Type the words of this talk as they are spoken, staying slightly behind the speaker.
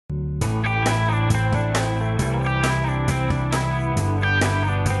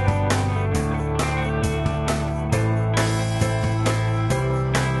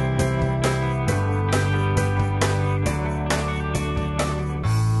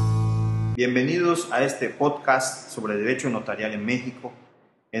Bienvenidos a este podcast sobre derecho notarial en México,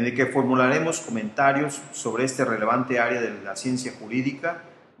 en el que formularemos comentarios sobre este relevante área de la ciencia jurídica,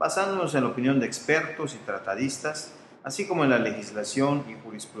 basándonos en la opinión de expertos y tratadistas, así como en la legislación y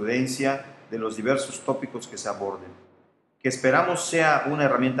jurisprudencia de los diversos tópicos que se aborden, que esperamos sea una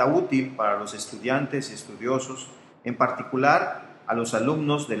herramienta útil para los estudiantes y estudiosos, en particular a los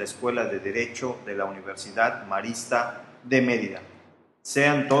alumnos de la Escuela de Derecho de la Universidad Marista de Mérida.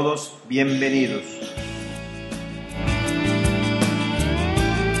 Sean todos bienvenidos.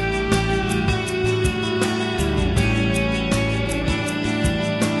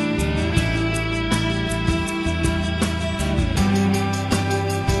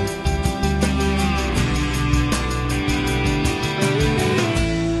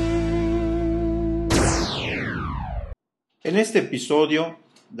 En este episodio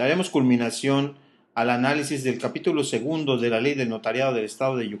daremos culminación al análisis del capítulo segundo de la Ley del Notariado del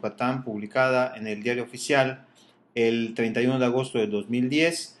Estado de Yucatán, publicada en el Diario Oficial el 31 de agosto de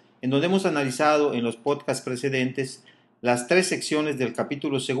 2010, en donde hemos analizado en los podcasts precedentes las tres secciones del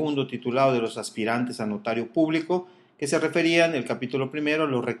capítulo segundo titulado de los aspirantes a notario público, que se referían el capítulo primero a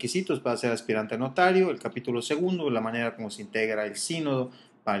los requisitos para ser aspirante a notario, el capítulo segundo la manera como se integra el sínodo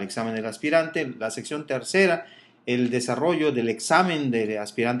para el examen del aspirante, la sección tercera el desarrollo del examen de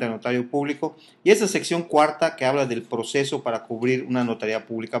aspirante a notario público y esa sección cuarta que habla del proceso para cubrir una notaría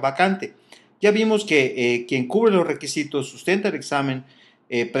pública vacante. Ya vimos que quien cubre los requisitos, sustenta el examen,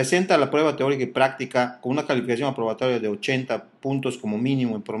 presenta la prueba teórica y práctica con una calificación aprobatoria de 80 puntos como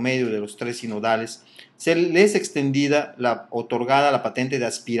mínimo en promedio de los tres sinodales, se le es extendida otorgada la patente de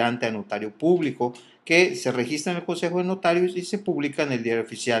aspirante a notario público que se registra en el Consejo de Notarios y se publica en el Diario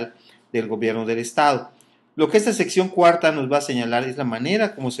Oficial del Gobierno del Estado. Lo que esta sección cuarta nos va a señalar es la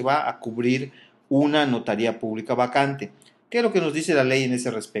manera como se va a cubrir una notaría pública vacante. ¿Qué es lo que nos dice la ley en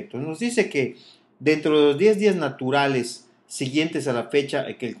ese respecto? Nos dice que dentro de los 10 días naturales siguientes a la fecha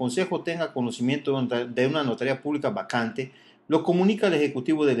en que el Consejo tenga conocimiento de una notaría pública vacante, lo comunica al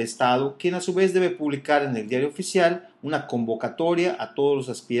Ejecutivo del Estado, quien a su vez debe publicar en el Diario Oficial una convocatoria a todos los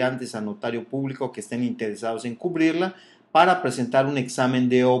aspirantes a notario público que estén interesados en cubrirla, para presentar un examen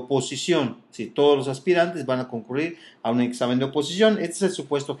de oposición. Si todos los aspirantes van a concurrir a un examen de oposición, este es el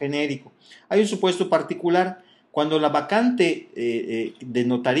supuesto genérico. Hay un supuesto particular. Cuando la vacante de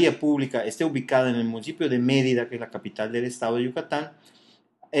notaría pública esté ubicada en el municipio de Mérida, que es la capital del estado de Yucatán,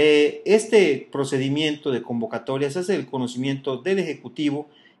 este procedimiento de convocatoria se hace del conocimiento del Ejecutivo,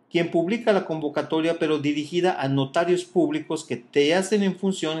 quien publica la convocatoria, pero dirigida a notarios públicos que te hacen en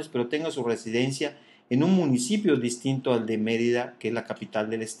funciones, pero tengan su residencia en un municipio distinto al de Mérida, que es la capital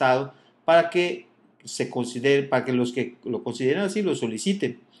del estado, para que los que lo consideren así lo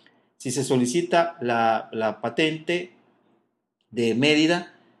soliciten. Si se solicita la patente de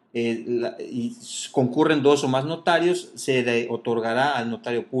Mérida y concurren dos o más notarios, se le otorgará al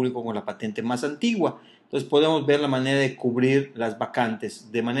notario público con la patente más antigua. Entonces podemos ver la manera de cubrir las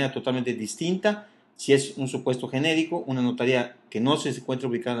vacantes de manera totalmente distinta. Si es un supuesto genérico, una notaría que no se encuentra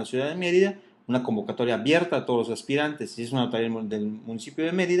ubicada en la ciudad de Mérida, una convocatoria abierta a todos los aspirantes. Si es una notaría del municipio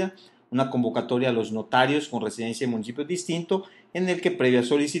de Mérida, una convocatoria a los notarios con residencia en municipio distinto, en el que previa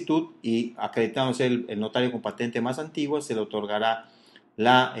solicitud y acreditándose el notario con patente más antigua, se le otorgará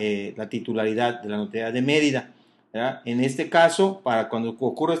la titularidad de la notaría de Mérida. ¿Verdad? En este caso, para cuando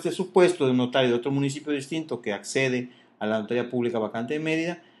ocurra este supuesto de un notario de otro municipio distinto que accede a la notaría pública vacante de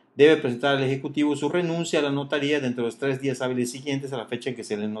Mérida, debe presentar al Ejecutivo su renuncia a la notaría dentro de los 3 días hábiles siguientes a la fecha en que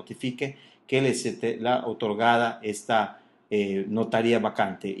se le notifique que le será otorgada esta notaría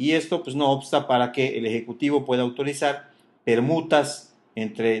vacante. Y esto pues no obsta para que el Ejecutivo pueda autorizar permutas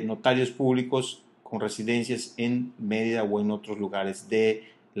entre notarios públicos con residencias en Mérida o en otros lugares del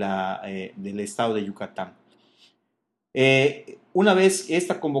estado de Yucatán. Una vez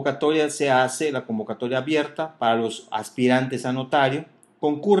esta convocatoria se hace, la convocatoria abierta para los aspirantes a notario,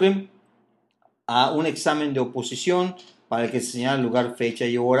 concurren a un examen de oposición para el que se señala lugar, fecha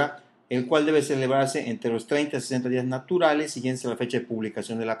y hora, el cual debe celebrarse entre los 30 y 60 días naturales siguientes a la fecha de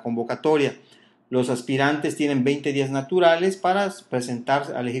publicación de la convocatoria. Los aspirantes tienen 20 días naturales para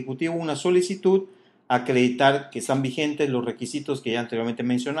presentar al Ejecutivo una solicitud, acreditar que están vigentes los requisitos que ya anteriormente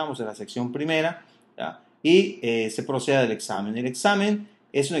mencionamos en la sección primera, ¿ya? Y se procede al examen. El examen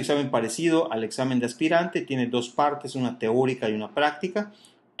es un examen parecido al examen de aspirante, tiene dos partes, una teórica y una práctica.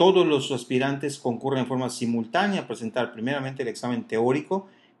 Todos los aspirantes concurren en forma simultánea a presentar primeramente el examen teórico,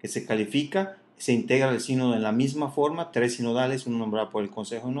 que se califica, se integra el sínodo en la misma forma, 3 sinodales, uno nombrado por el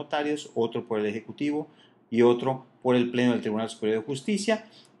Consejo de Notarios, otro por el Ejecutivo y otro por el Pleno del Tribunal Superior de Justicia.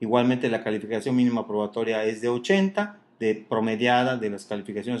 Igualmente la calificación mínima probatoria es de 80, promediada de las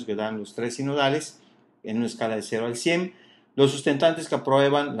calificaciones que dan los 3 sinodales en una escala de 0 al 100. Los sustentantes que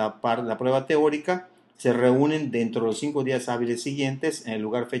aprueban la prueba teórica se reúnen dentro de los 5 días hábiles siguientes en el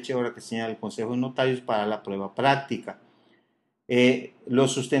lugar, fecha y hora que señala el Consejo de Notarios para la prueba práctica.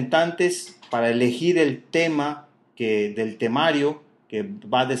 Los sustentantes, para elegir el tema del temario que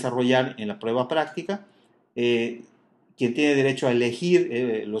va a desarrollar en la prueba práctica, quien tiene derecho a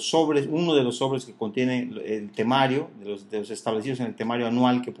elegir los sobres, uno de los sobres que contiene el temario, de los establecidos en el temario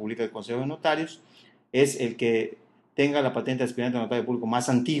anual que publica el Consejo de Notarios, es el que tenga la patente de aspirante a notario público más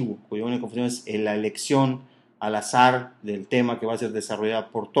antiguo, cuya única función es la elección al azar del tema que va a ser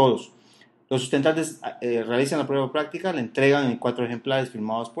desarrollado por todos. Los sustentantes realizan la prueba práctica, la entregan en 4 ejemplares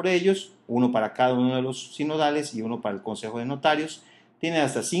firmados por ellos, uno para cada uno de los sinodales y uno para el Consejo de Notarios. Tienen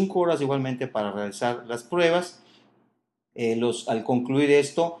hasta 5 horas igualmente para realizar las pruebas. Al concluir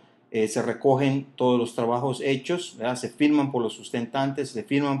esto, se recogen todos los trabajos hechos, ¿verdad? Se firman por los sustentantes, se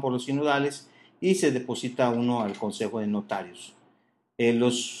firman por los sinodales y se deposita uno al Consejo de Notarios.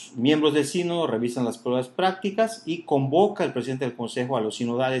 Los miembros del sínodo revisan las pruebas prácticas y convoca el presidente del consejo a los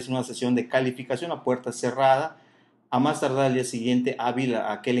sinodales en una sesión de calificación a puerta cerrada, a más tardar el día siguiente hábil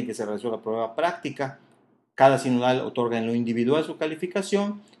a aquel en que se realizó la prueba práctica. Cada sinodal otorga en lo individual su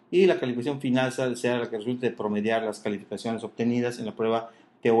calificación y la calificación final será la que resulte de promediar las calificaciones obtenidas en la prueba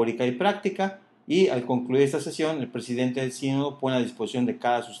teórica y práctica. Y al concluir esta sesión, el presidente del sínodo pone a disposición de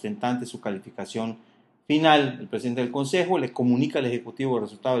cada sustentante su calificación final. El presidente del consejo le comunica al ejecutivo el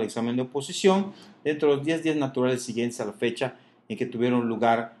resultado del examen de oposición dentro de los 10 días naturales siguientes a la fecha en que tuvieron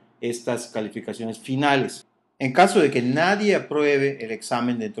lugar estas calificaciones finales. En caso de que nadie apruebe el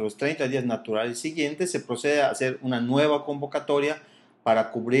examen dentro de los 30 días naturales siguientes, se procede a hacer una nueva convocatoria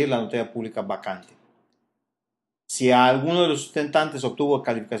para cubrir la notaría pública vacante. Si alguno de los sustentantes obtuvo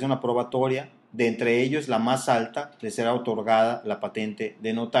calificación aprobatoria, de entre ellos la más alta, le será otorgada la patente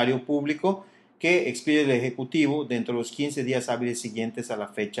de notario público que expide el Ejecutivo dentro de los 15 días hábiles siguientes a la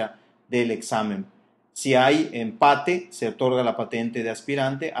fecha del examen. Si hay empate, se otorga la patente de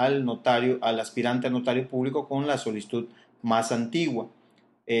aspirante al aspirante al notario público con la solicitud más antigua.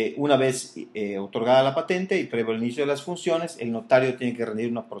 Una vez otorgada la patente y previo al inicio de las funciones, el notario tiene que rendir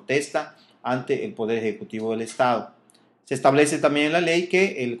una protesta ante el Poder Ejecutivo del Estado. Se establece también en la ley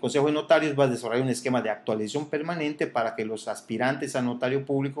que el Consejo de Notarios va a desarrollar un esquema de actualización permanente para que los aspirantes a notario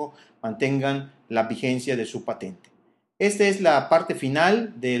público mantengan la vigencia de su patente. Esta es la parte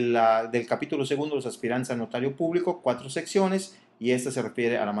final del capítulo segundo de los aspirantes a notario público, 4 secciones, y esta se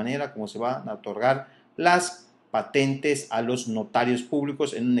refiere a la manera como se van a otorgar las patentes a los notarios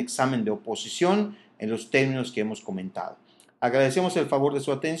públicos en un examen de oposición en los términos que hemos comentado. Agradecemos el favor de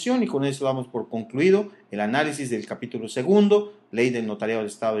su atención y con eso damos por concluido el análisis del capítulo segundo, Ley del Notariado del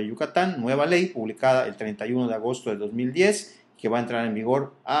Estado de Yucatán, nueva ley publicada el 31 de agosto de 2010, que va a entrar en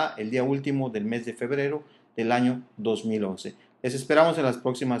vigor el día último del mes de febrero del año 2011. Les esperamos en las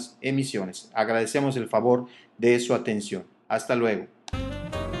próximas emisiones. Agradecemos el favor de su atención. Hasta luego.